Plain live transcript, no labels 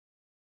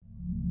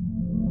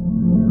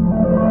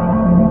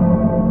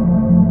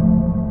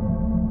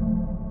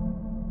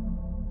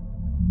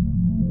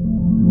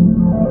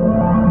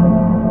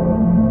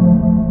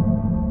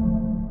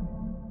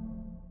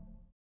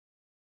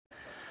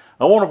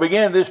I want to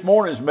begin this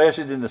morning's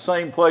message in the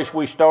same place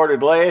we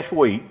started last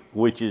week,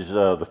 which is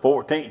the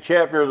 14th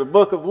chapter of the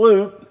book of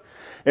Luke.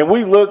 And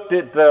we looked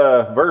at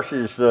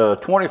verses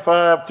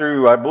 25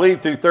 through, I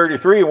believe, through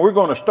 33, and we're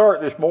going to start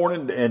this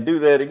morning and do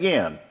that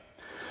again.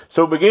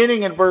 So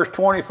beginning in verse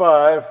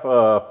 25,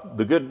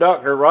 the good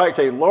doctor writes,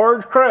 "A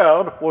large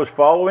crowd was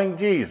following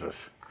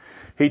Jesus.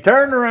 He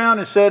turned around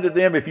and said to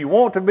them, 'If you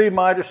want to be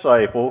my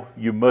disciple,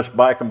 you must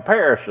by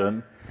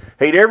comparison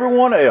hate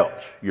everyone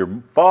else, your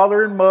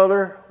father and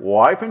mother,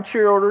 wife and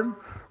children,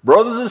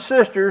 brothers and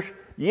sisters,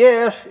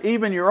 yes,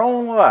 even your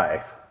own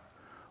life.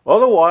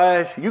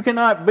 Otherwise, you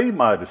cannot be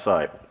my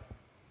disciple.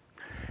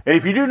 And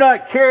if you do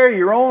not carry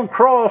your own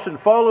cross and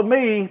follow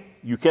me,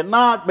 you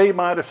cannot be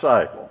my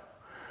disciple.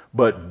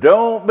 But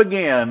don't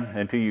begin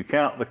until you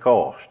count the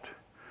cost.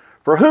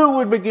 For who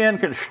would begin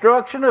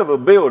construction of a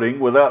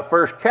building without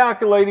first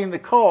calculating the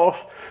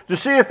cost to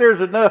see if there's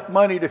enough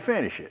money to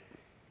finish it?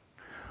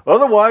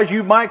 Otherwise,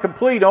 you might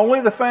complete only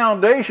the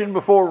foundation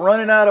before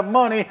running out of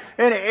money,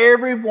 and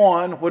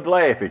everyone would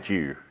laugh at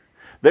you.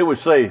 They would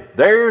say,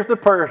 there's the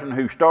person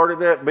who started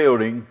that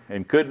building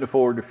and couldn't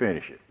afford to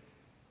finish it.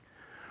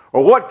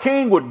 Or what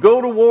king would go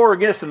to war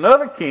against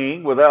another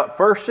king without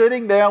first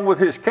sitting down with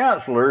his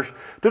counselors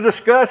to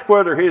discuss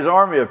whether his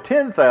army of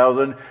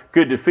 10,000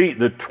 could defeat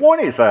the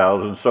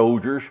 20,000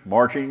 soldiers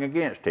marching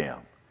against him?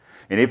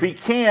 And if he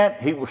can't,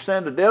 he will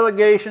send a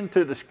delegation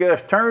to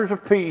discuss terms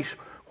of peace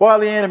while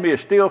the enemy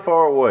is still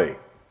far away.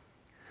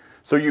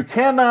 So you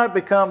cannot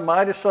become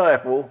my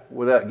disciple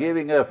without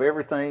giving up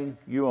everything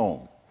you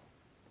own.'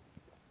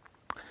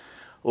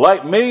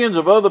 Like millions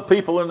of other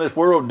people in this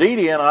world, Dee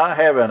Dee and I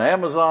have an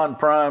Amazon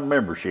Prime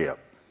membership.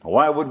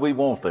 Why would we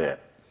want that?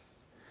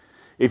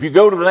 If you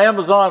go to the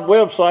Amazon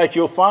website,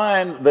 you'll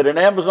find that an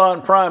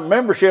Amazon Prime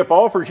membership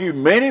offers you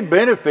many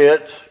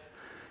benefits,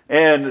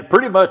 and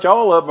pretty much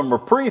all of them are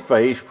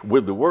prefaced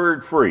with the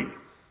word free.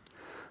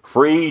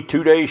 Free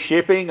 2-day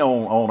shipping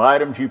on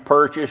items you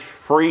purchase,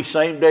 free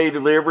same-day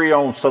delivery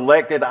on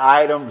selected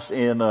items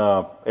in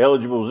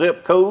eligible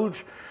zip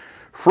codes,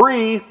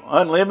 free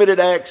unlimited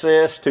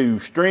access to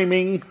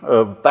streaming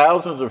of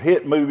thousands of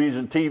hit movies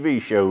and TV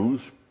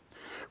shows,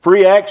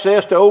 free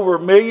access to over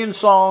 1 million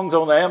songs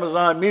on the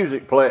Amazon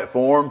Music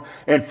platform,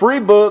 and free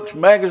books,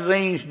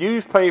 magazines,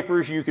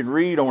 newspapers you can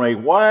read on a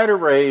wide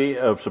array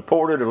of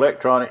supported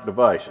electronic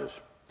devices.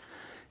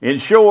 In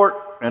short,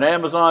 an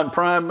Amazon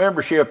Prime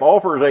membership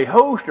offers a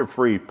host of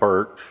free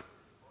perks,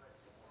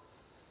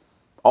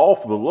 all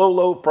for the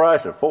low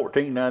price of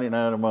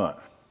 $14.99 a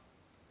month.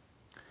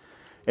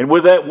 And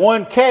with that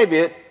one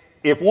caveat,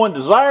 if one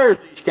desires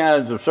these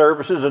kinds of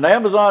services, an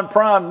Amazon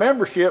Prime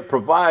membership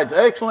provides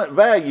excellent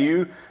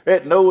value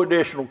at no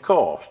additional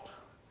cost.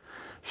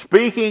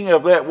 Speaking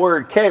of that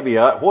word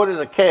caveat, what is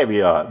a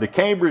caveat? The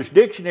Cambridge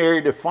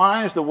Dictionary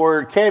defines the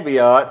word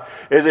caveat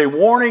as a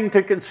warning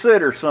to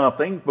consider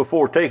something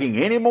before taking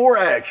any more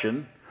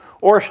action,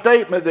 or a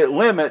statement that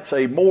limits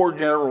a more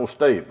general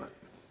statement.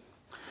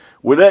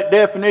 With that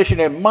definition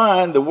in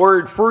mind, the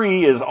word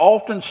free is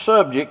often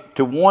subject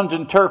to one's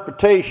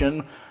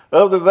interpretation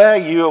of the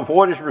value of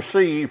what is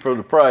received for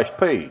the price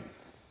paid.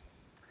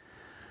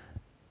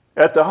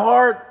 At the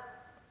heart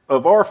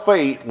of our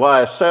faith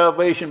lies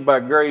salvation by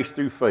grace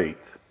through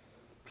faith.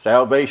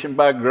 Salvation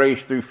by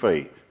grace through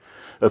faith.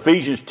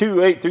 Ephesians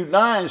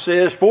 2:8-9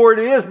 says, "For it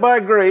is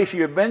by grace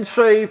you have been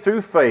saved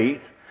through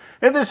faith,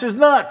 and this is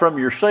not from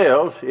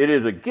yourselves, it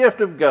is a gift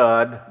of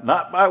God,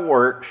 not by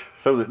works,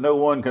 so that no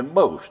one can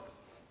boast."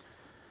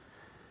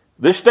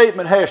 This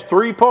statement has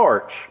 3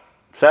 parts: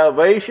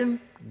 salvation,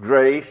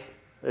 grace,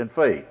 and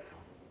faith.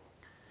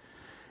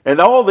 And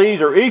all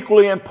these are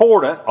equally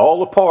important, all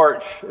the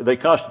parts. They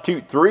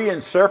constitute 3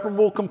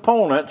 inseparable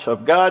components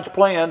of God's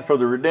plan for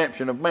the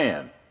redemption of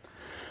man.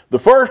 The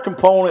first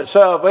component,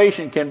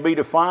 salvation, can be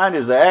defined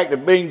as the act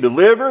of being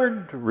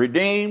delivered,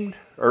 redeemed,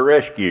 or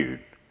rescued.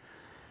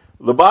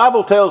 The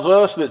Bible tells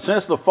us that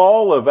since the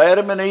fall of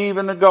Adam and Eve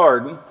in the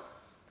garden,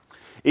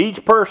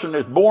 each person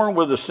is born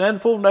with a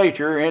sinful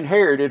nature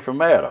inherited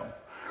from Adam.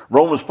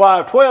 Romans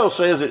 5:12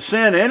 says that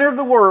sin entered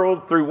the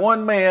world through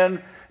one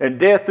man and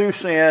death through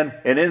sin,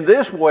 and in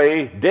this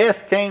way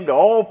death came to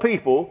all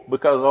people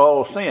because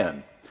all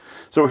sinned.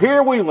 So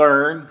here we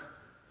learn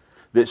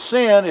that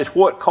sin is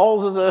what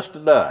causes us to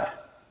die.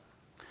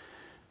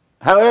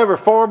 However,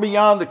 far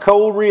beyond the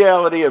cold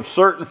reality of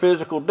certain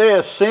physical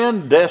death,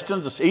 sin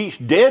destines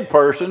each dead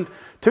person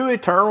to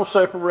eternal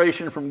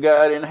separation from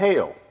God in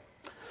hell.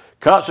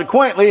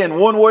 Consequently, in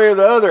one way or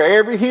the other,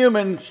 every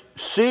human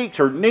seeks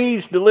or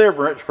needs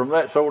deliverance from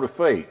that sort of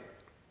fate.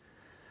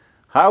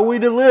 How are we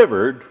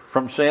delivered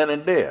from sin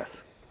and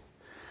death?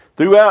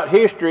 Throughout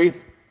history,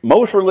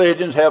 most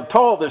religions have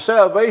taught that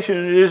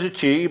salvation is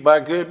achieved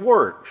by good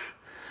works.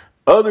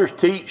 Others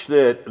teach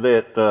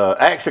that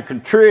acts of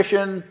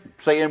contrition,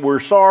 saying we're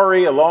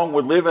sorry, along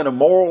with living a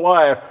moral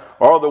life,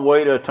 are the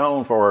way to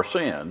atone for our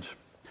sins.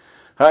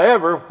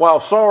 However, while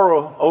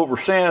sorrow over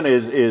sin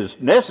is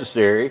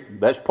necessary,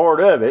 that's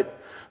part of it,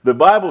 the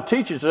Bible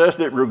teaches us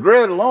that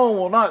regret alone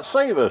will not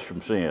save us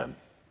from sin.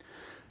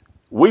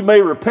 We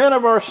may repent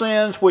of our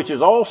sins, which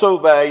is also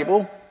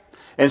valuable,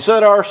 and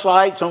set our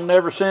sights on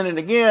never sinning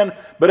again,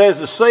 but as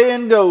the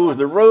saying goes,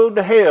 the road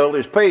to hell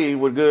is paved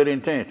with good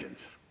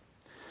intentions.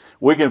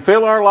 We can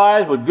fill our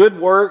lives with good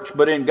works,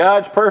 but in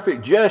God's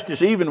perfect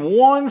justice, even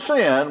one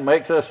sin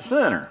makes us a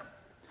sinner.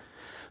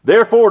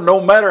 Therefore,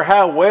 no matter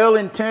how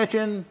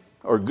well-intentioned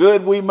or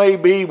good we may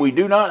be, we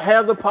do not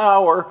have the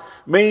power,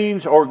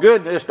 means, or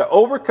goodness to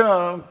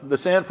overcome the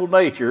sinful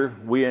nature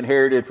we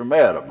inherited from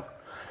Adam.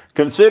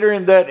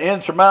 Considering that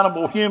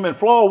insurmountable human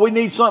flaw, we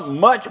need something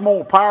much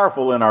more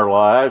powerful in our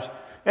lives,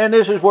 and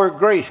this is where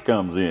grace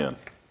comes in.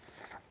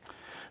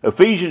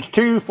 Ephesians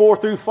 2, 4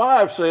 through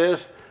 5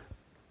 says,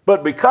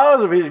 "But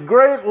because of his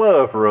great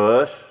love for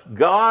us,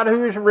 God,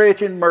 who is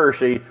rich in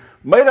mercy,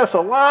 made us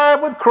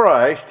alive with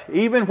Christ,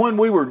 even when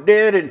we were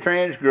dead in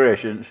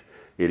transgressions.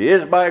 It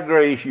is by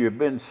grace you have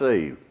been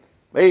saved."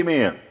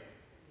 Amen.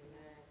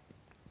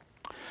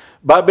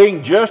 By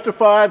being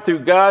justified through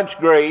God's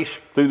grace,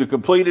 through the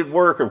completed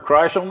work of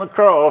Christ on the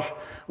cross,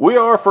 we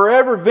are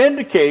forever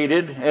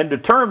vindicated and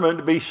determined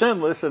to be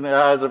sinless in the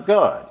eyes of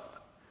God.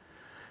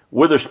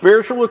 With a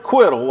spiritual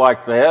acquittal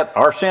like that,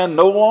 our sin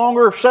no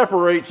longer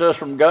separates us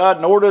from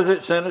God, nor does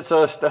it sentence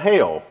us to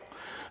hell.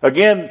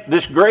 Again,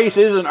 this grace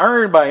isn't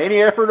earned by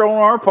any effort on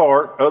our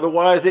part,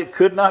 otherwise it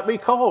could not be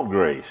called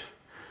grace.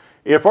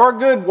 If our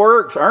good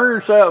works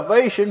earn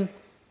salvation,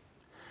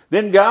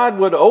 then God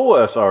would owe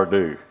us our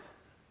due.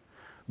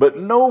 But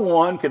no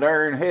one can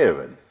earn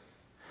heaven.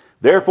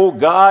 Therefore,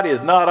 God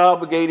is not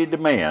obligated to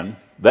man.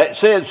 That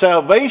said,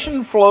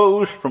 salvation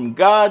flows from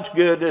God's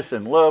goodness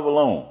and love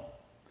alone.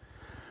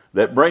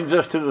 That brings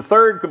us to the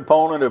third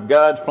component of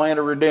God's plan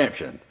of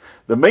redemption.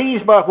 The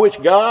means by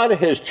which God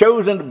has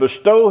chosen to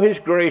bestow his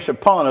grace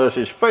upon us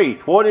is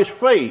faith. What is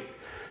faith?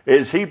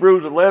 As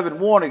Hebrews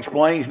 11:1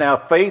 explains, now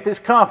faith is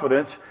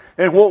confidence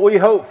in what we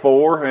hope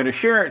for and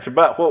assurance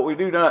about what we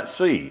do not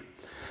see.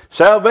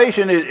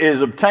 Salvation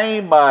is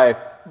obtained by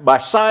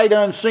sight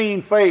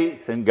unseen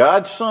faith in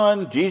God's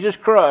Son, Jesus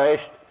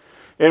Christ,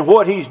 and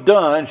what he's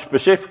done,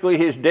 specifically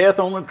his death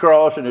on the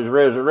cross and his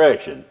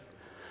resurrection.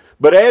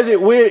 But as it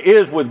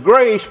is with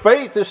grace,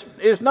 faith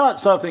is not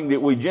something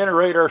that we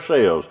generate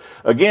ourselves.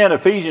 Again,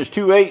 Ephesians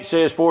 2:8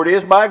 says, "For it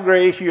is by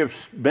grace you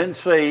have been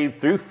saved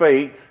through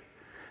faith,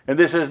 and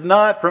this is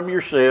not from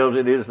yourselves,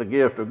 it is the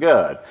gift of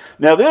God."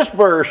 Now this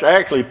verse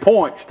actually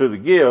points to the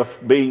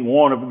gift being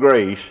one of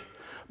grace,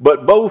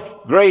 but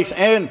both grace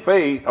and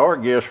faith are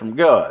gifts from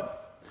God.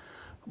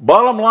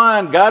 Bottom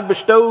line, God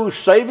bestows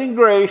saving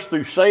grace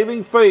through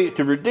saving faith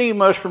to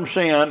redeem us from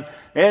sin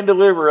and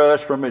deliver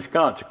us from its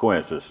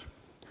consequences.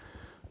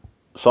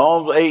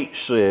 Psalms 8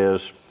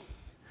 says,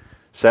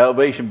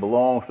 salvation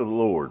belongs to the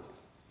Lord.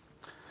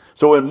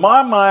 So in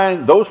my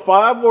mind, those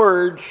 5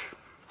 words,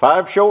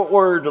 5 short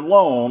words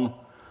alone,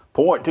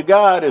 point to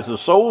God as the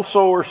sole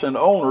source and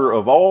owner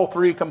of all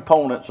 3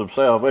 components of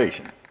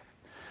salvation.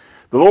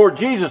 The Lord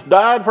Jesus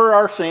died for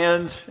our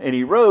sins, and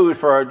he rose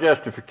for our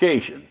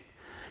justification.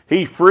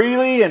 He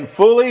freely and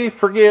fully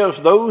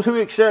forgives those who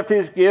accept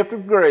his gift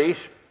of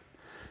grace,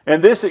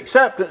 and this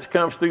acceptance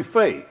comes through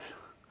faith.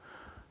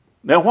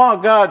 Now, while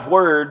God's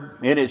word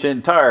in its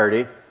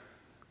entirety,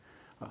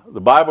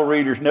 the Bible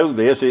readers know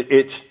this,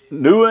 it's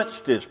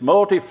nuanced, it's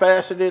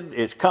multifaceted,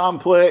 it's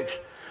complex,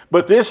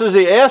 but this is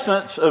the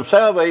essence of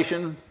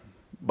salvation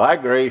by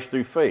grace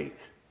through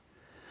faith.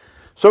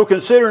 So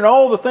considering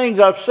all the things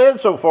I've said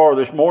so far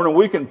this morning,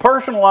 we can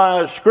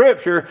personalize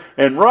Scripture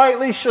and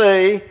rightly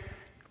say,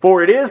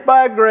 "For it is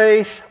by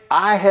grace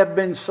I have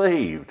been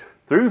saved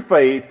through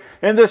faith,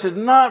 and this is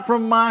not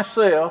from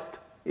myself,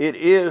 it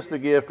is the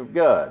gift of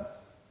God."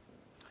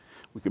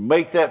 We can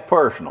make that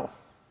personal.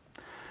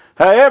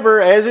 However,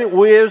 as it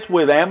is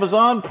with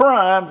Amazon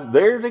Prime,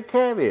 there's a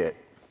caveat.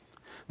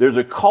 There's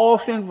a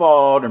cost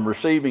involved in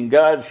receiving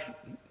God's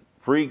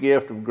free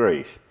gift of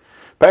grace.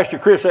 Pastor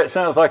Chris, that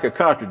sounds like a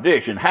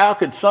contradiction. How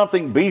could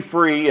something be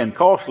free and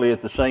costly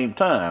at the same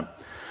time?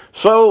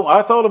 So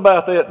I thought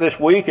about that this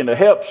week, and to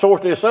help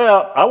sort this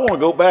out, I want to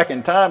go back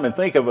in time and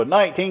think of a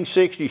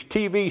 1960s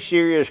TV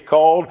series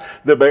called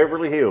The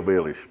Beverly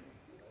Hillbillies.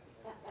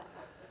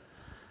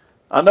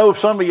 I know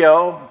some of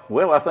y'all,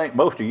 well, I think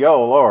most of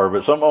y'all are,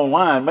 but some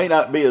online may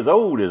not be as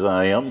old as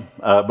I am,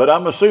 but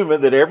I'm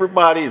assuming that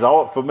everybody's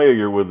all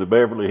familiar with the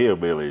Beverly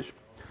Hillbillies.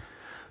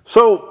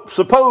 So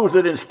suppose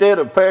that instead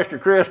of Pastor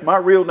Chris, my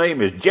real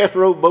name is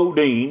Jethro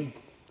Bodine,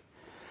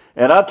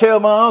 and I tell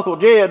my Uncle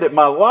Jed that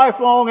my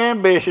lifelong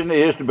ambition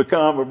is to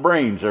become a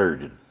brain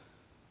surgeon.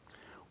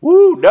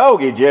 Woo,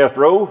 doggy,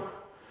 Jethro.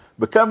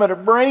 Becoming a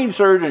brain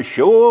surgeon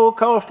sure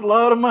costs a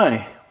lot of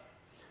money.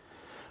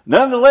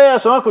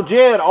 Nonetheless, Uncle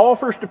Jed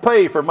offers to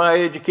pay for my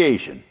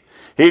education.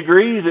 He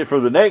agrees that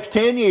for the next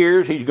 10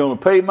 years, he's going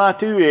to pay my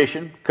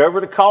tuition, cover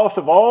the cost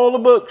of all the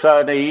books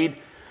I need,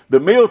 the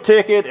meal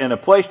ticket, and a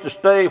place to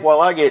stay while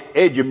I get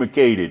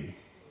edumacated.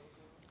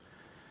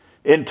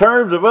 In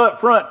terms of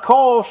upfront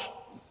costs,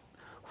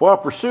 while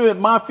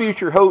pursuing my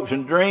future hopes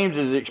and dreams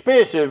is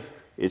expensive,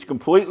 it's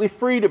completely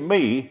free to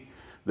me,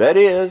 that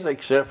is,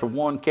 except for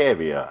one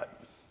caveat.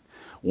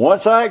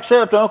 Once I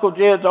accept Uncle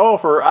Jed's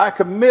offer, I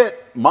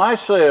commit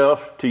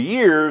myself to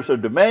years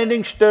of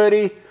demanding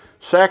study,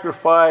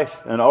 sacrifice,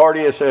 and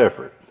arduous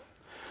effort.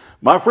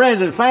 My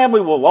friends and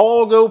family will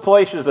all go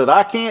places that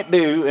I can't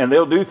do, and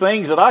they'll do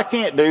things that I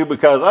can't do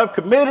because I've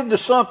committed to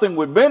something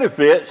with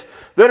benefits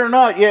that are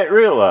not yet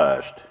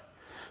realized.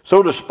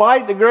 So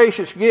despite the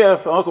gracious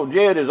gift Uncle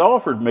Jed has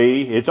offered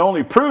me, it's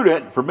only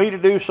prudent for me to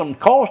do some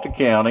cost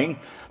accounting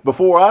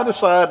before I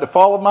decide to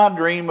follow my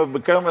dream of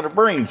becoming a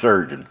brain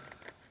surgeon.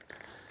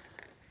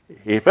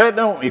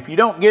 If you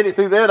don't get it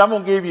through that, I'm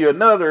going to give you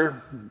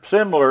another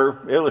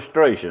similar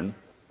illustration.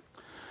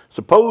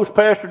 Suppose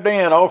Pastor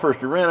Dan offers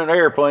to rent an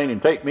airplane and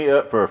take me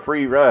up for a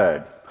free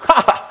ride.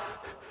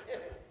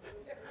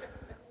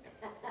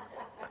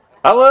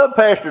 I love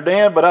Pastor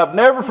Dan, but I've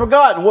never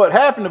forgotten what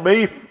happened to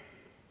me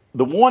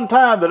the one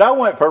time that I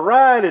went for a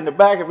ride in the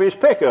back of his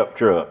pickup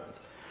truck.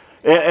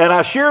 And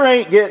I sure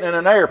ain't getting in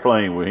an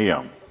airplane with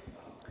him.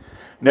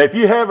 Now, if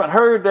you haven't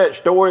heard that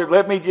story,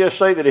 let me just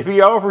say that if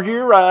he offers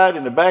you a ride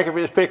in the back of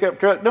his pickup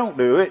truck, don't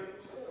do it.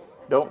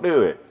 Don't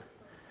do it.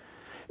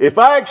 If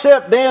I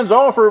accept Dan's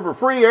offer of a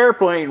free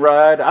airplane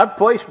ride, I'd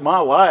place my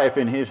life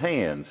in his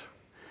hands.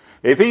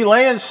 If he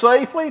lands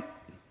safely,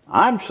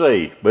 I'm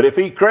safe. But if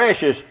he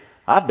crashes,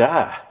 I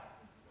die.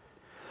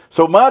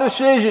 So my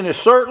decision is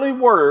certainly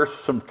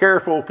worth some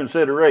careful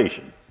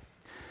consideration.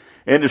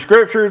 In the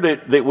scripture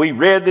that we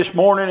read this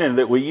morning and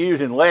that we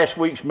used in last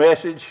week's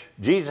message,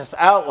 Jesus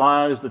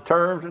outlines the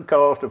terms and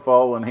cost of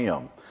following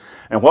him.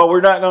 And while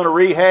we're not going to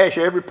rehash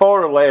every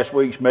part of last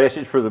week's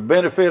message for the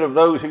benefit of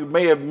those who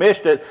may have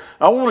missed it,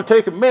 I want to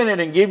take a minute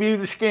and give you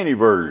the skinny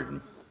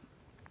version.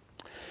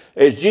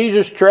 As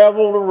Jesus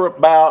traveled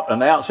about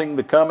announcing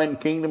the coming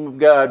kingdom of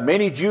God,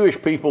 many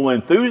Jewish people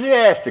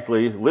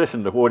enthusiastically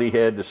listened to what he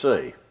had to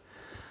say.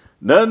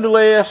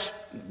 Nonetheless,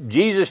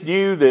 Jesus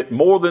knew that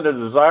more than a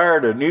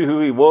desire to know who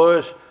he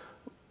was,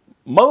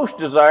 most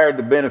desired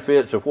the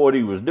benefits of what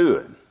he was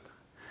doing.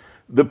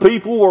 The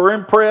people were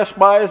impressed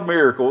by his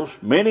miracles,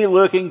 many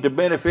looking to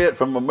benefit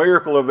from a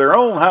miracle of their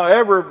own.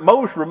 However,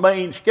 most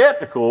remained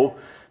skeptical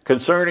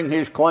concerning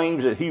his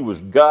claims that he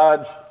was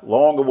God's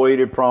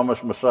long-awaited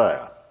promised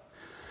Messiah.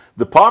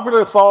 The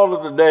popular thought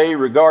of the day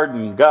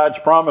regarding God's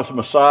promised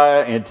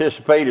Messiah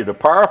anticipated a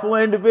powerful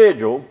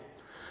individual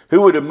who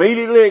would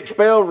immediately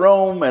expel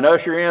Rome and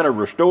usher in a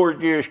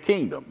restored Jewish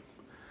kingdom.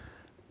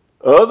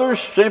 Others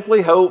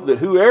simply hoped that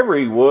whoever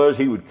he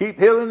would keep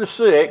healing the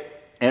sick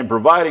and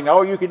providing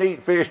all-you-can-eat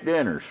fish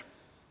dinners.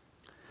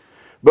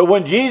 But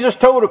when Jesus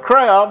told a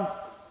crowd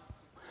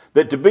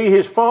that to be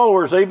his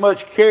followers they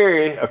must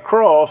carry a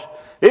cross,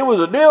 it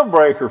was a deal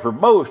breaker for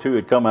most who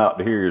had come out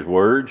to hear his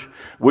words.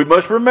 We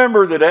must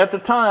remember that at the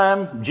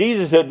time,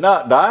 Jesus had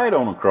not died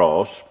on a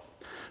cross,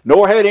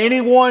 nor had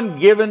anyone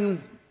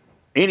given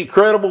any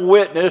credible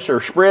witness or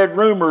spread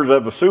rumors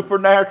of a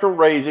supernatural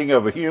raising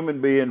of a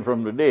human being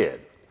from the dead.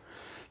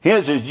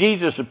 Hence, as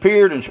Jesus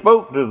appeared and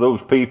spoke to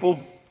those people,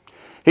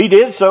 he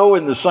did so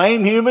in the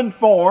same human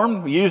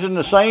form, using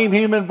the same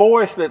human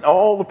voice that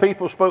all the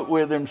people spoke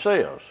with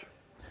themselves.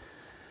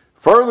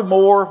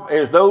 Furthermore,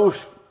 as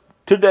those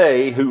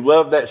today who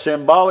love that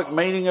symbolic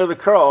meaning of the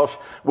cross,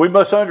 we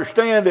must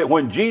understand that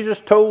when Jesus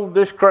told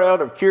this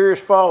crowd of curious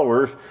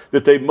followers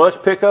that they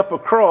must pick up a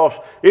cross,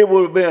 it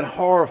would have been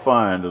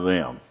horrifying to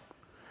them.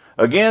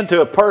 Again,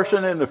 to a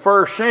person in the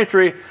first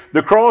century,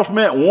 the cross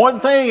meant one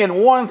thing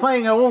and one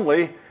thing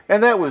only,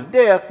 and that was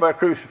death by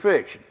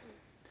crucifixion.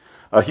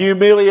 A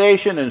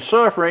humiliation and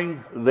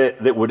suffering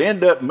that would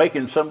end up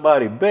making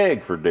somebody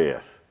beg for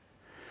death.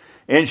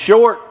 In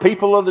short,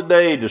 people of the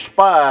day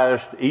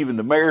despised even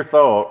the mere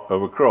thought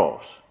of a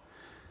cross.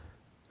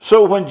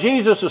 So when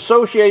Jesus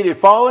associated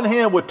following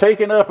him with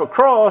taking up a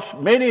cross,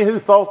 many who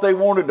thought they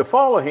wanted to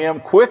follow him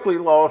quickly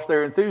lost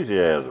their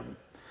enthusiasm.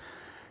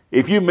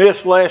 If you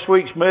missed last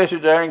week's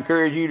message, I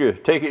encourage you to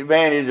take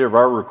advantage of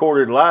our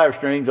recorded live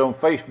streams on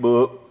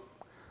Facebook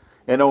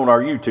and on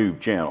our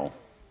YouTube channel.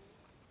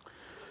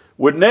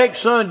 With next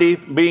Sunday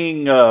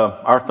being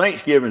our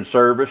Thanksgiving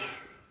service,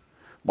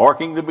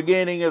 marking the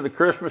beginning of the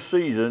Christmas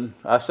season,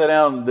 I sat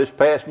down this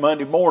past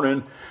Monday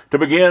morning to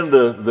begin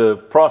the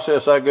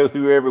process I go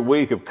through every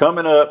week of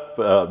coming up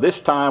this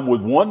time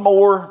with one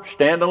more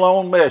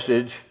standalone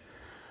message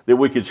that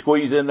we could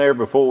squeeze in there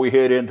before we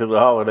head into the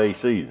holiday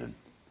season.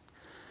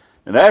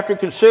 And after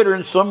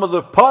considering some of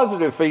the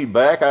positive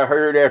feedback I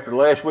heard after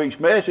last week's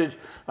message,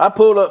 I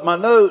pulled up my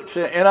notes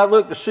and I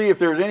looked to see if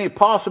there was any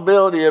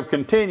possibility of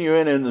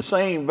continuing in the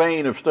same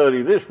vein of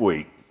study this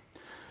week.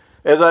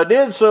 As I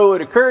did so,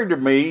 it occurred to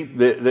me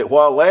that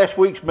while last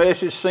week's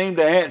message seemed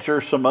to answer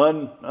some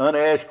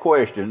unasked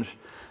questions,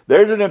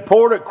 there's an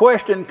important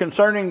question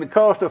concerning the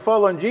cost of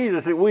following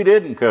Jesus that we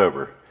didn't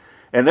cover.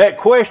 And that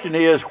question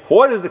is,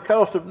 what is the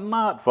cost of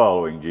not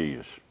following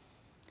Jesus?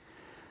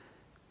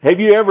 Have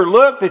you ever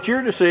looked at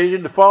your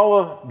decision to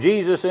follow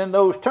Jesus in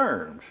those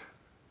terms?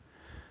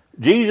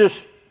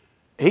 Jesus,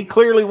 he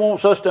clearly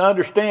wants us to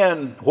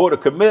understand what a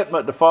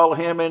commitment to follow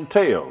him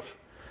entails.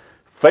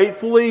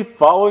 Faithfully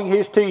following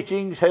his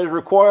teachings has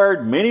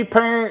required many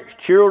parents,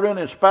 children,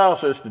 and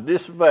spouses to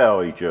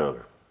disavow each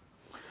other.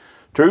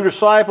 True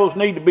disciples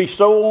need to be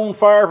so on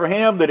fire for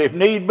him that if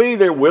need be,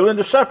 they're willing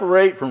to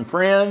separate from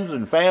friends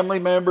and family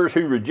members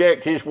who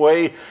reject his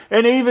way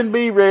and even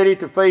be ready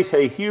to face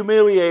a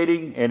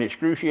humiliating and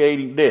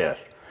excruciating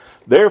death.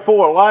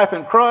 Therefore, life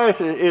in Christ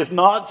is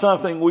not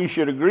something we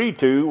should agree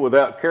to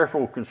without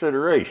careful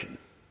consideration.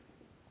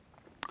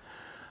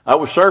 I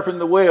was surfing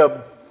the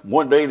web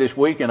one day this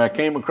week and I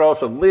came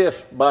across a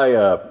list by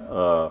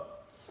a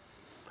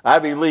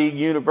Ivy League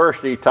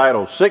university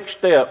titled 6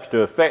 Steps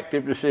to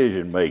Effective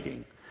Decision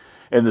Making.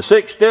 And the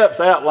 6 steps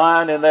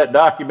outlined in that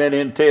document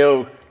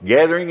entail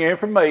gathering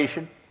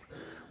information,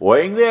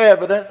 weighing the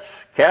evidence,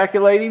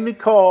 calculating the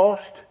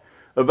cost,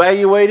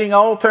 evaluating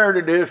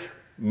alternatives,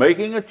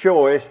 making a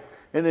choice,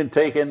 and then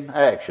taking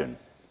action.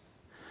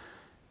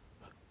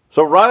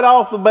 So right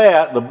off the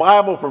bat, the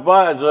Bible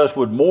provides us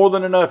with more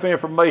than enough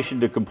information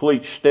to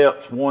complete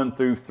steps 1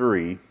 through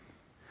 3.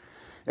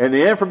 And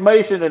the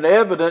information and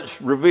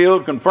evidence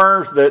revealed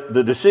confirms that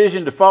the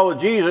decision to follow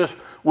Jesus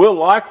will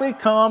likely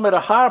come at a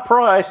high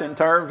price in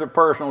terms of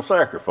personal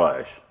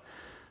sacrifice.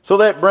 So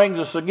that brings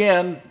us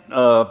again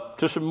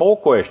to some more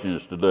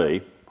questions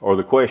today, or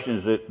the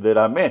questions that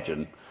I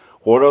mentioned.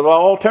 What are the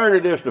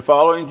alternatives to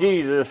following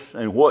Jesus,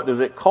 and what does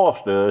it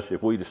cost us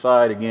if we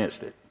decide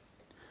against it?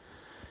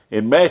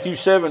 In Matthew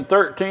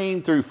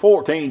 7:13 through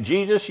 14,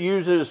 Jesus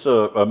uses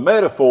a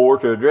metaphor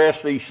to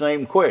address these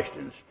same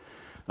questions.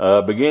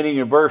 Beginning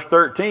in verse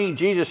 13,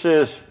 Jesus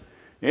says,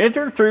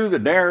 "Enter through the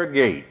narrow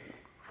gate,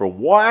 for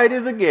wide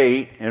is the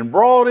gate and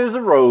broad is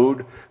the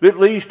road that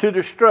leads to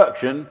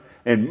destruction,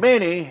 and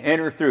many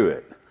enter through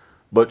it.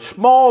 But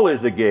small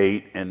is the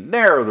gate and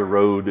narrow the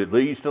road that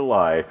leads to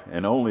life,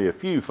 and only a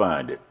few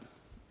find it."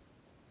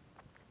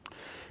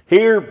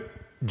 Here,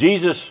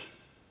 Jesus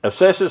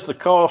assesses the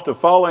cost of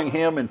following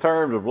him in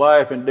terms of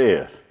life and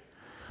death.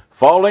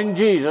 Following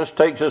Jesus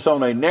takes us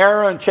on a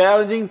narrow and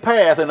challenging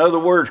path, in other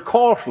words,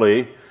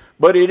 costly,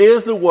 but it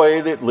is the way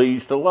that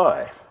leads to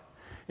life.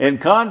 In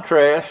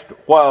contrast,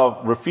 while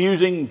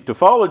refusing to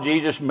follow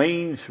Jesus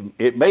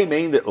it may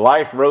mean that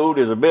life's road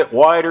is a bit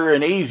wider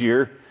and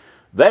easier,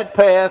 that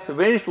path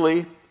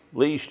eventually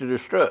leads to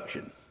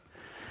destruction.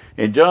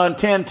 In John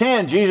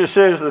 10:10, Jesus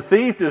says, "The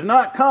thief does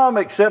not come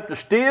except to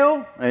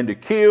steal and to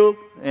kill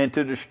and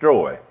to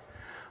destroy.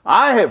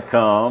 I have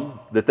come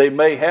that they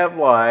may have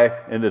life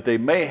and that they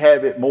may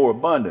have it more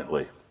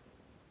abundantly."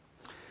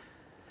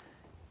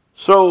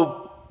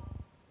 So,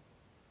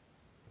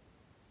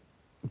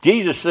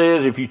 Jesus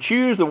says if you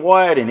choose the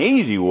wide and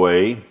easy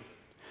way,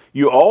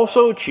 you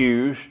also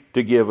choose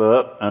to give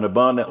up an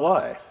abundant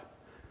life.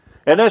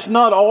 And that's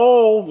not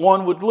all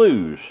one would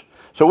lose.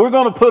 So we're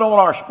going to put on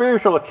our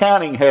spiritual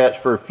accounting hats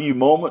for a few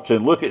moments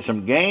and look at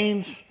some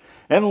gains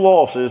and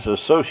losses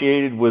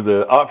associated with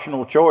the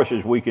optional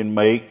choices we can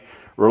make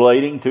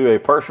relating to a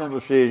personal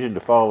decision to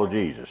follow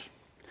Jesus.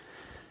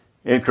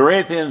 In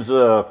Corinthians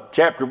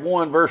chapter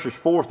 1, verses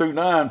 4 through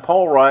 9,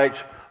 Paul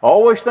writes,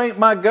 "Always thank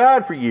my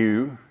God for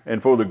you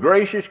and for the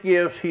gracious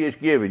gifts he has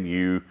given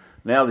you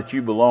now that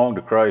you belong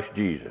to Christ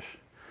Jesus.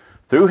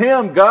 Through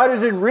him, God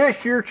has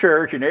enriched your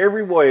church in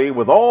every way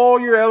with all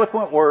your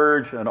eloquent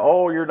words and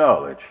all your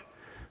knowledge.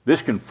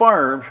 This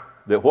confirms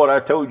that what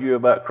I told you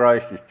about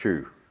Christ is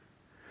true.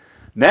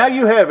 Now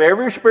you have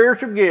every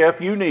spiritual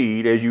gift you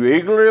need as you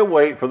eagerly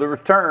await for the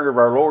return of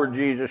our Lord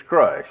Jesus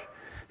Christ.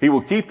 He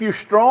will keep you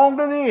strong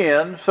to the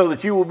end so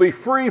that you will be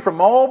free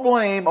from all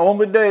blame on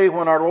the day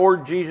when our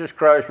Lord Jesus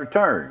Christ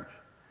returns.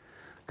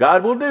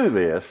 God will do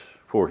this,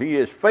 for he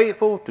is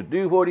faithful to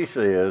do what he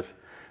says,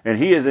 and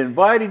he has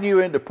invited you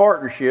into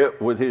partnership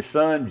with his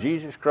Son,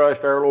 Jesus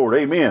Christ our Lord."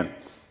 Amen.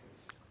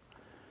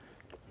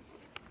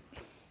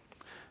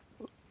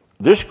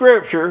 This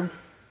scripture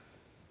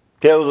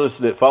tells us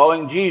that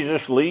following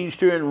Jesus leads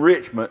to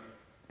enrichment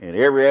in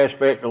every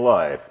aspect of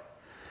life.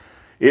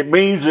 It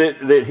means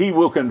that he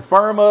will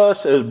confirm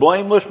us as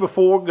blameless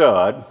before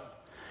God.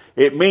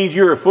 It means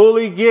you're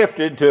fully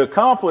gifted to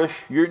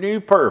accomplish your new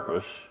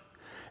purpose.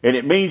 And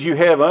it means you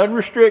have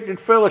unrestricted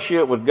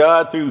fellowship with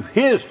God through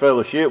his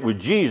fellowship with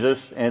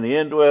Jesus and the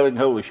indwelling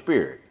Holy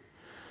Spirit.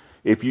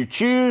 If you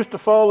choose to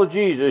follow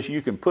Jesus,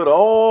 you can put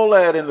all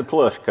that in the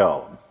plus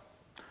column.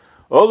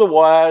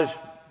 Otherwise,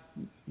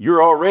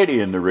 you're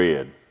already in the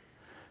red.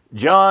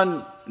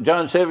 John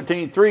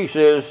 17:3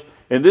 says,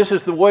 "And this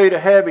is the way to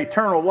have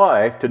eternal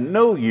life, to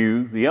know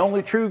you, the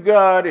only true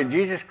God, and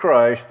Jesus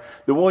Christ,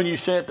 the one you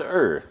sent to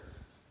earth."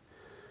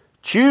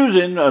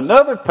 Choosing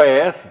another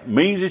path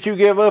means that you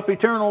give up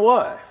eternal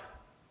life.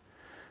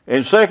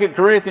 In 2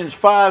 Corinthians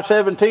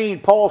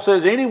 5:17, Paul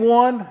says,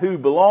 "Anyone who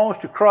belongs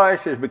to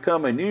Christ has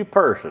become a new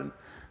person.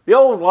 The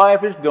old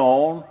life is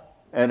gone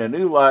and a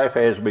new life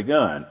has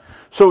begun."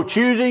 So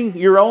choosing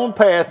your own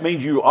path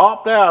means you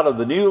opt out of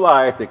the new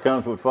life that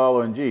comes with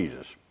following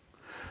Jesus.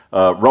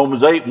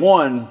 Romans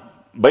 8:1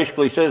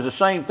 basically says the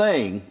same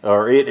thing,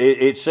 or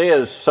it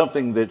says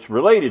something that's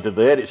related to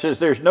that. It says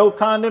there's no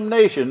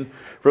condemnation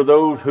for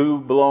those who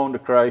belong to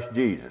Christ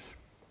Jesus.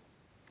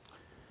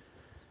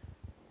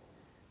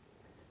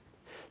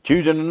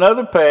 Choosing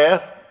another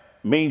path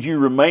means you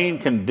remain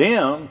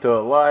condemned to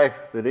a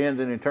life that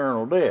ends in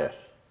eternal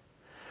death.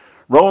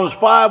 Romans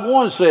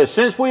 5:1 says,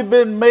 since we've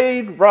been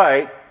made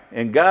right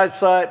in God's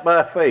sight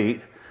by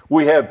faith,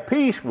 we have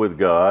peace with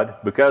God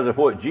because of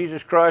what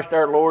Jesus Christ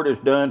our Lord has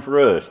done for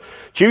us.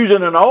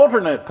 Choosing an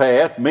alternate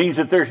path means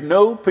that there's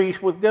no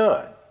peace with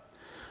God.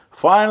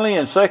 Finally,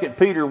 in 2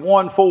 Peter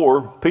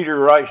 1:4, Peter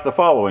writes the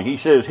following. He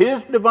says,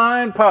 his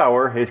divine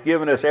power has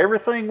given us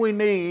everything we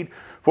need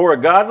for a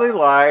godly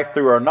life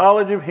through our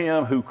knowledge of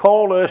him who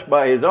called us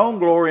by his own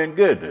glory and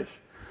goodness.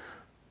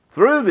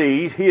 Through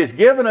these, he has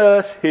given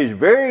us his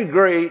very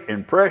great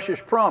and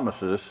precious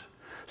promises,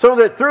 so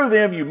that through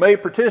them you may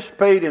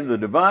participate in the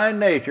divine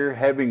nature,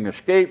 having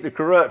escaped the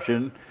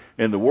corruption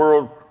in the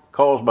world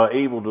caused by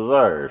evil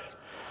desires.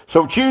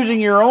 So choosing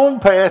your own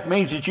path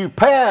means that you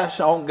pass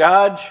on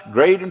God's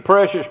great and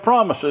precious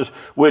promises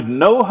with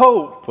no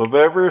hope of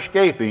ever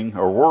escaping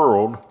a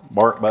world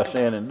marked by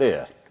sin and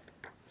death.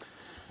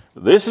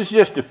 This is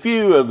just a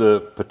few of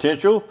the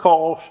potential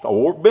costs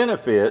or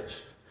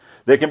benefits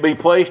that can be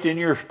placed in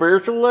your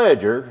spiritual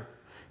ledger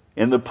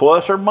in the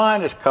plus or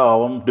minus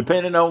column,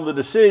 depending on the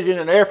decision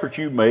and effort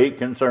you make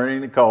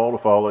concerning the call to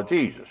follow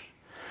Jesus.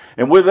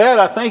 And with that,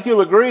 I think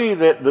you'll agree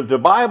that the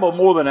Bible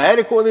more than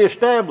adequately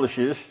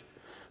establishes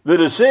the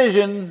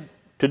decision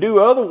to do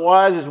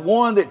otherwise is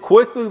one that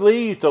quickly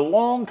leads to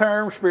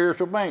long-term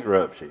spiritual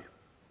bankruptcy.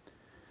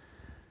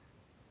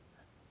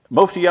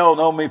 Most of y'all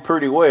know me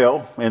pretty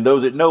well, and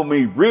those that know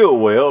me real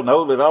well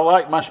know that I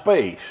like my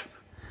space.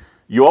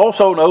 You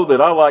also know that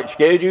I like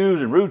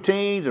schedules and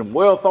routines and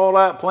well thought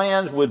out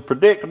plans with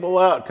predictable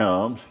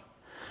outcomes.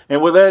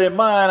 And with that in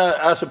mind,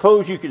 I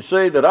suppose you could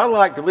say that I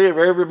like to live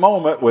every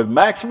moment with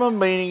maximum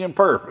meaning and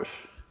purpose.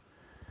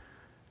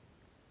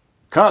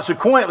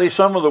 Consequently,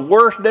 some of the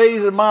worst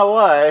days of my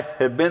life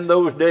have been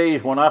those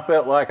days when I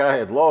felt like I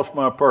had lost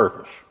my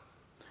purpose.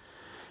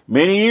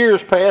 Many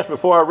years passed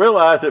before I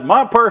realized that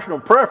my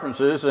personal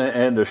preferences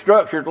and the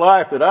structured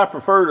life that I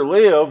prefer to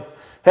live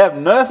have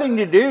nothing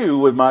to do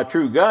with my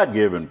true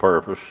God-given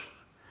purpose.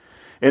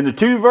 In the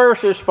two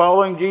verses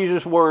following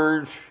Jesus'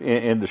 words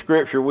in the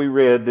scripture we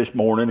read this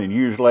morning and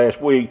used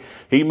last week,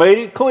 he made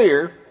it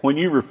clear when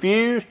you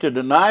refuse to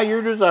deny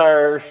your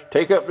desires,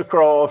 take up the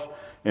cross,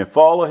 and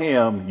follow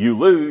him, you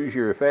lose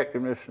your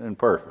effectiveness and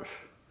purpose.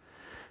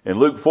 In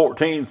Luke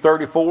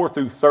 14:34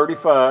 through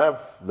 35,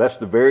 that's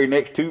the very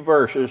next two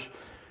verses,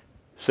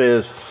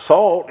 says,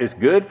 salt is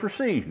good for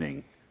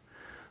seasoning.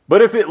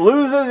 But if it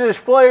loses its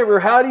flavor,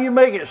 how do you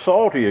make it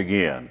salty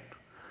again?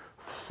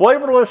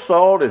 Flavorless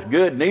salt is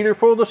good neither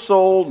for the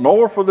soul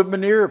nor for the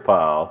manure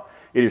pile.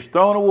 It is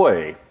thrown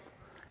away.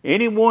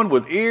 Anyone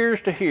with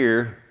ears to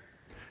hear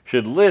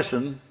should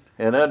listen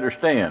and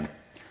understand.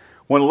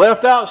 When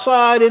left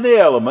outside in the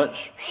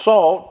elements,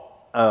 salt,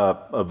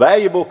 a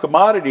valuable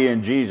commodity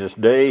in Jesus'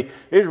 day,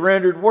 is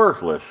rendered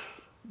worthless,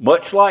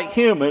 much like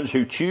humans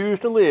who choose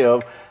to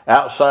live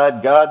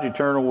outside God's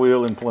eternal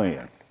will and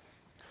plan.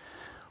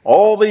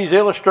 All these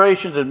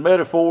illustrations and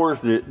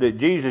metaphors that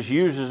Jesus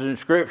uses in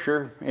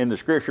the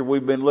scripture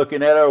we've been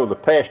looking at over the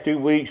past 2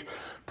 weeks,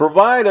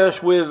 provide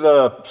us with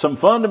some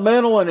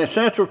fundamental and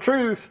essential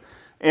truths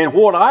in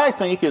what I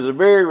think is a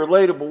very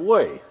relatable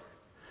way.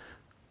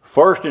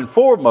 First and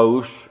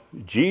foremost,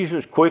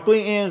 Jesus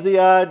quickly ends the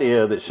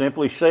idea that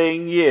simply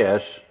saying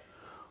yes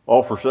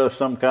offers us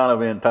some kind of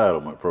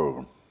entitlement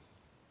program.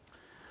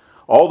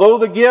 Although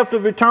the gift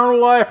of eternal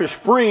life is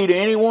free to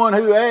anyone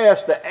who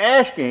asks, the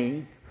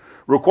asking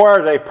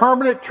requires a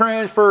permanent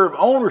transfer of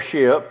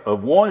ownership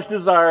of one's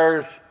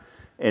desires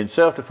and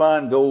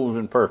self-defined goals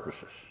and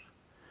purposes.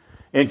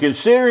 In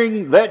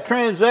considering that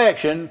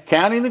transaction,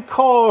 counting the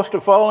cost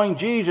of following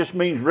Jesus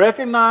means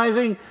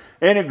recognizing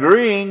and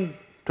agreeing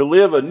to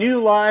live a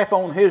new life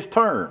on his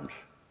terms.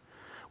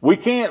 We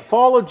can't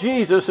follow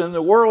Jesus in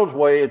the world's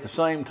way at the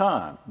same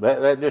time.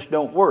 That just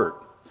don't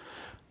work.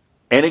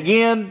 And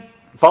again,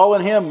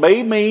 following him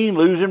may mean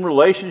losing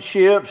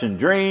relationships and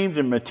dreams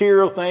and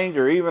material things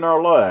or even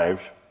our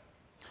lives.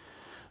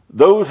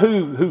 Those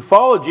who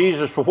follow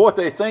Jesus for what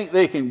they think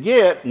they can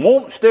get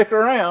won't stick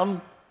around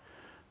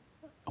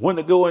when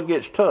the going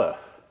gets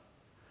tough.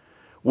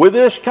 With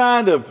this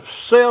kind of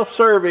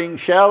self-serving,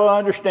 shallow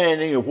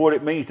understanding of what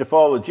it means to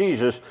follow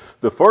Jesus,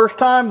 the first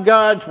time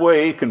God's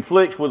way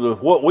conflicts with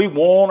what we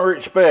want or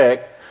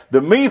expect, the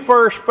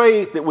me-first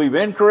faith that we've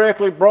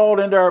incorrectly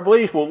brought into our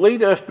beliefs will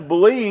lead us to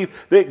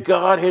believe that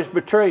God has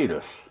betrayed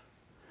us.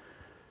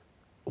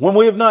 When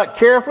we have not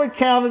carefully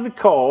counted the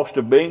cost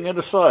of being a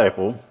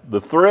disciple, the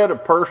threat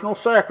of personal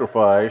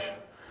sacrifice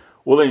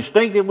will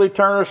instinctively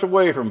turn us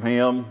away from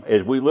him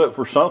as we look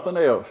for something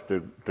else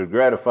to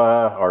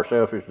gratify our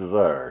selfish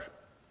desires.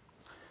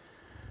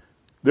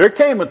 There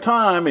came a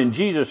time in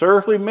Jesus'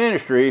 earthly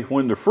ministry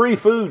when the free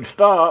food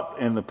stopped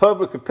and the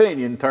public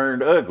opinion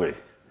turned ugly.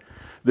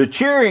 The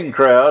cheering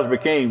crowds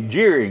became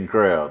jeering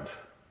crowds.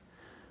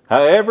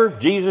 However,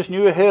 Jesus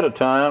knew ahead of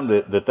time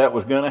that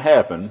was going to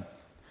happen.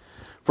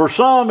 For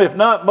some, if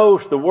not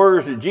most, the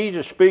words that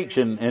Jesus speaks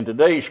in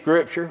today's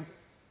scripture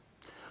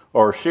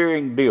are a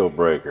searing deal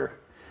breaker.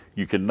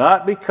 You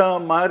cannot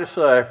become my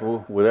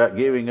disciple without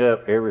giving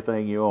up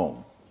everything you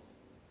own.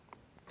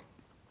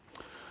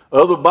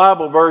 Other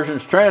Bible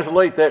versions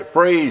translate that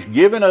phrase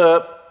given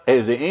up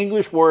as the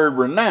English word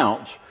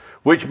renounce,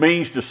 which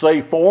means to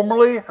say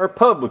formally or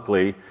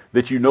publicly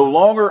that you no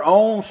longer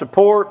own,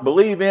 support,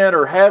 believe in,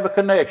 or have a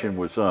connection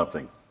with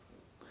something.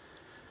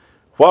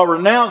 While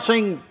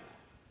renouncing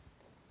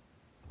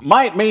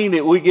might mean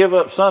that we give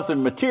up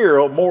something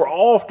material, more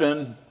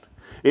often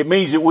it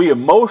means that we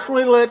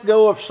emotionally let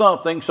go of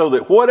something so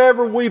that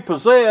whatever we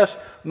possess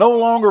no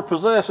longer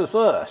possesses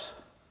us.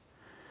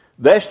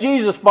 That's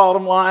Jesus'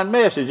 bottom line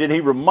message, and he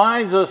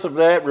reminds us of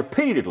that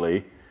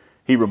repeatedly.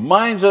 He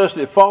reminds us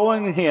that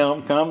following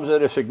him comes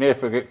at a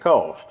significant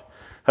cost.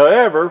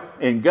 However,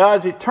 in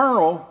God's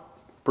eternal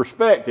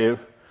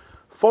perspective,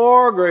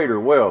 far greater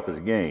wealth is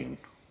gained.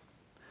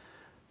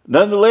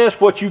 Nonetheless,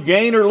 what you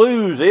gain or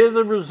lose is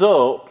a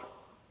result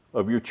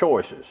of your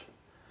choices.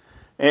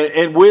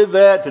 And with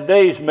that,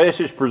 today's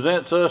message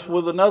presents us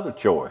with another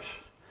choice.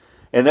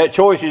 And that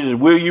choice is,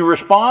 will you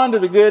respond to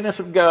the goodness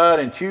of God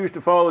and choose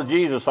to follow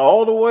Jesus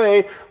all the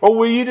way, or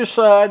will you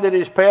decide that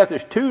his path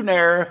is too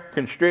narrow,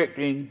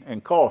 constricting,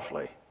 and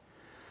costly?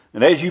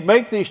 And as you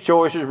make these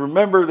choices,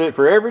 remember that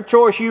for every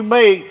choice you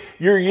make,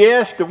 your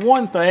yes to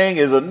one thing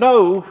is a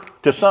no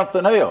to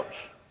something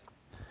else.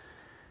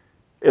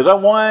 As I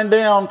wind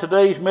down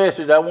today's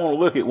message, I want to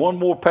look at one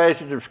more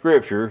passage of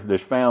Scripture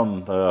that's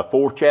found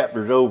 4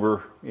 chapters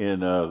over in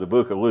the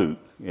book of Luke,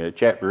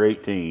 chapter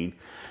 18.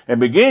 And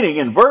beginning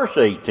in verse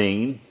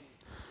 18,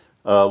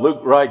 Luke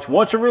writes,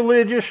 once a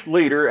religious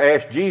leader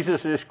asked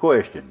Jesus this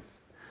question,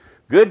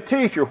 "Good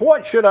teacher,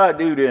 what should I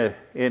do to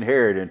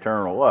inherit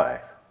eternal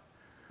life?"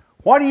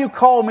 "Why do you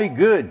call me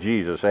good?"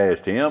 Jesus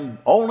asked him.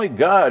 "Only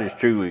God is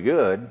truly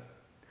good.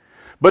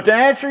 But to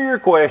answer your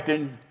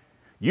question,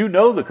 you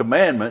know the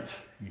commandments.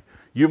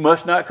 You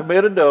must not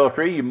commit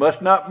adultery. You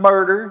must not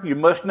murder. You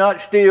must not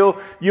steal.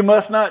 You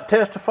must not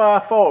testify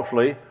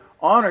falsely.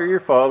 Honor your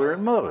father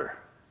and mother."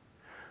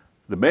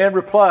 The man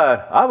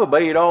replied, "I've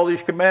obeyed all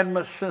these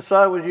commandments since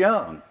I was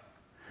young."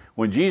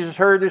 When Jesus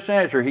heard this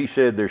answer, he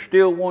said, "There's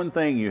still one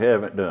thing you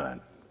haven't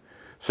done.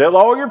 Sell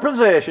all your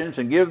possessions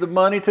and give the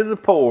money to the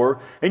poor,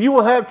 and you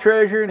will have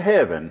treasure in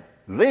heaven.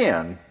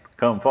 Then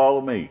come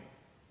follow me."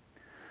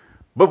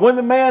 But when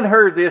the man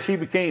heard this, he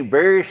became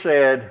very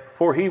sad,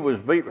 for he was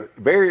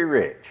very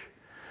rich.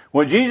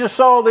 When Jesus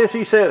saw this,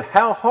 he said,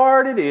 "How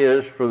hard it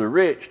is for the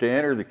rich to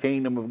enter the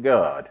kingdom of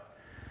God.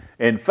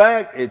 In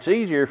fact, it's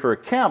easier for a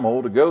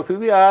camel to go through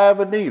the eye of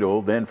a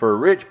needle than for a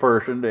rich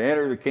person to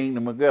enter the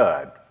kingdom of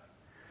God."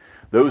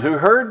 Those who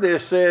heard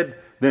this said,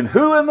 "Then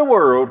who in the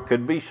world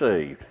could be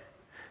saved?"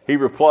 He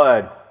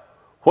replied,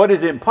 "What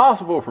is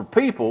impossible for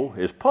people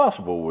is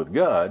possible with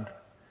God."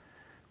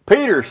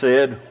 Peter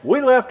said,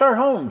 "We left our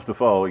homes to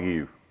follow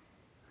you."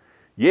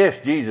 "Yes,"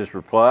 Jesus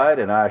replied,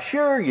 "and I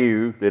assure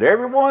you that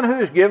everyone who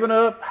has given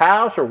up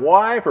house or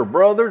wife or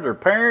brothers or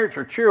parents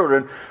or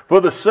children for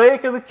the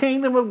sake of the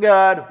kingdom of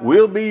God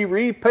will be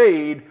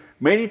repaid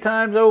many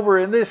times over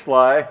in this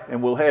life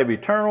and will have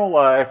eternal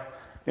life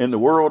in the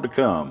world to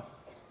come."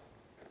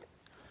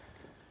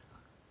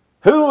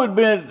 Who would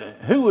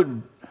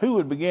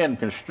begin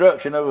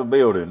construction of a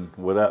building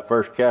without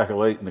first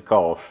calculating the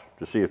cost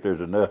to see if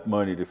there's enough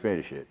money to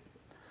finish it?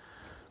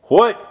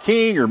 What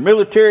king or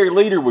military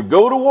leader would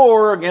go to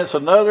war against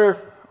another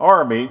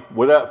army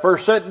without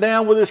first sitting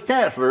down with his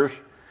counselors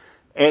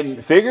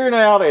and figuring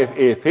out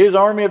if his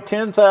army of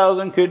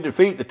 10,000 could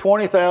defeat the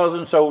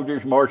 20,000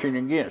 soldiers marching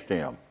against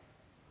him?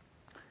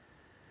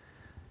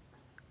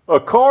 A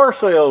car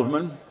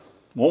salesman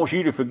wants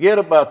you to forget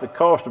about the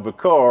cost of a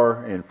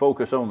car and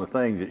focus on the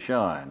things that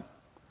shine.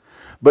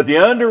 But the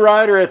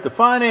underwriter at the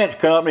finance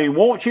company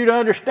wants you to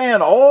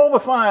understand all the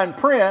fine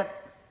print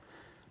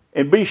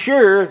and be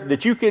sure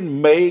that you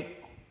can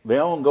make the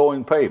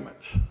ongoing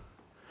payments.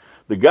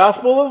 The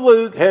Gospel of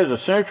Luke has a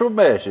central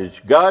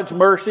message. God's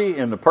mercy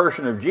in the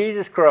person of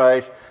Jesus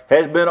Christ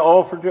has been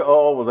offered to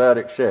all without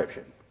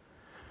exception.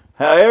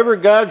 However,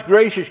 God's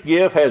gracious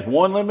gift has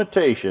one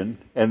limitation,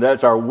 and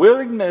that's our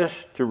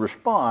willingness to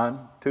respond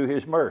to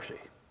his mercy.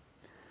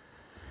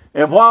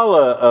 And while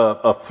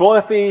a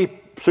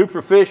fluffy,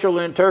 superficial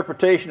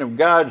interpretation of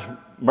God's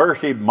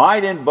mercy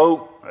might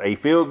invoke a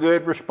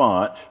feel-good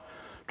response,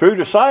 true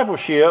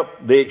discipleship,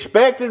 the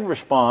expected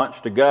response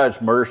to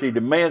God's mercy,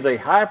 demands a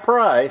high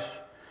price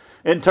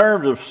in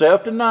terms of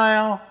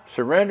self-denial,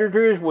 surrender to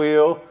his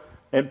will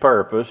and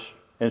purpose,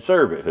 and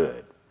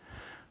servanthood.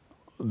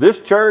 This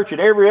church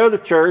and every other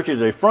church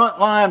is a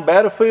frontline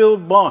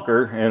battlefield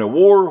bunker in a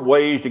war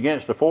waged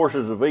against the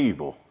forces of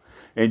evil.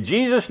 And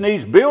Jesus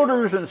needs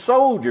builders and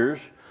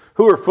soldiers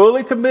who are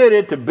fully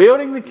committed to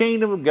building the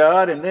kingdom of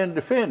God and then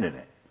defending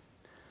it.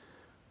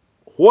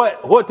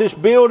 What this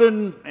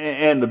building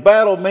and the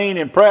battle mean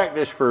in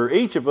practice for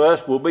each of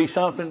us will be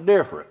something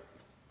different.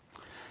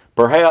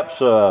 Perhaps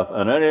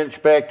an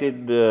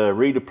unexpected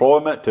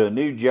redeployment to a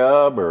new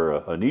job or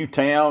a new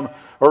town,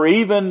 or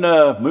even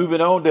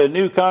moving on to a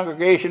new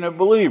congregation of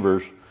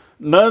believers.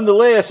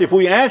 Nonetheless, if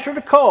we answer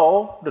the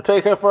call to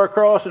take up our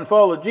cross and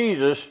follow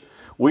Jesus,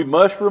 we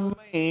must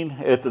remain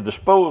at the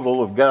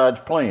disposal of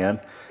God's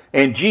plan,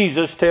 and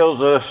Jesus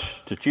tells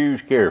us to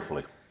choose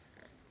carefully.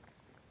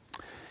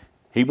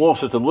 He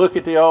wants us to look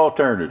at the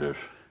alternatives.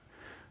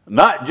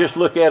 Not just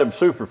look at them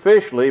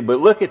superficially, but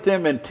look at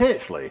them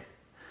intensely.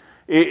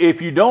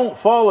 If you don't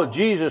follow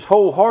Jesus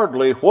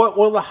wholeheartedly, what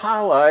will the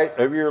highlight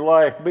of your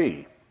life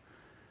be?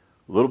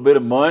 A little bit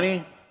of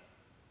money,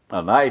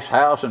 a nice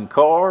house and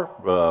car,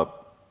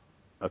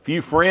 a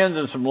few friends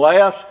and some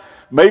laughs,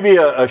 maybe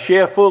a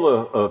shelf full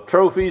of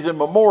trophies and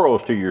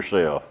memorials to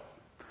yourself.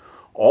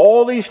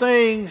 All these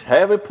things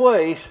have a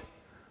place,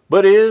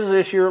 but is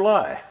this your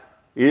life?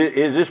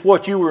 Is this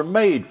what you were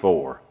made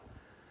for?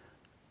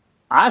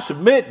 I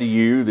submit to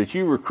you that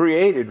you were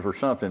created for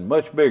something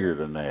much bigger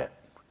than that.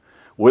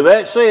 With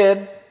that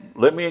said,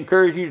 let me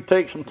encourage you to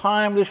take some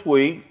time this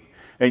week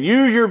and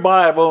use your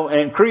Bible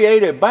and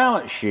create a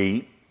balance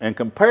sheet and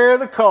compare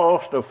the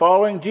cost of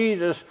following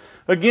Jesus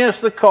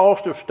against the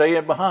cost of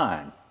staying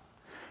behind.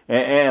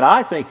 And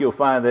I think you'll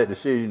find that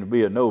decision to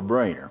be a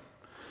no-brainer.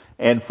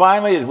 And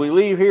finally, as we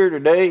leave here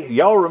today,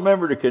 y'all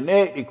remember to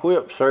connect,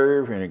 equip,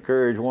 serve, and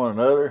encourage one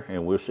another,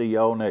 and we'll see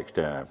y'all next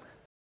time.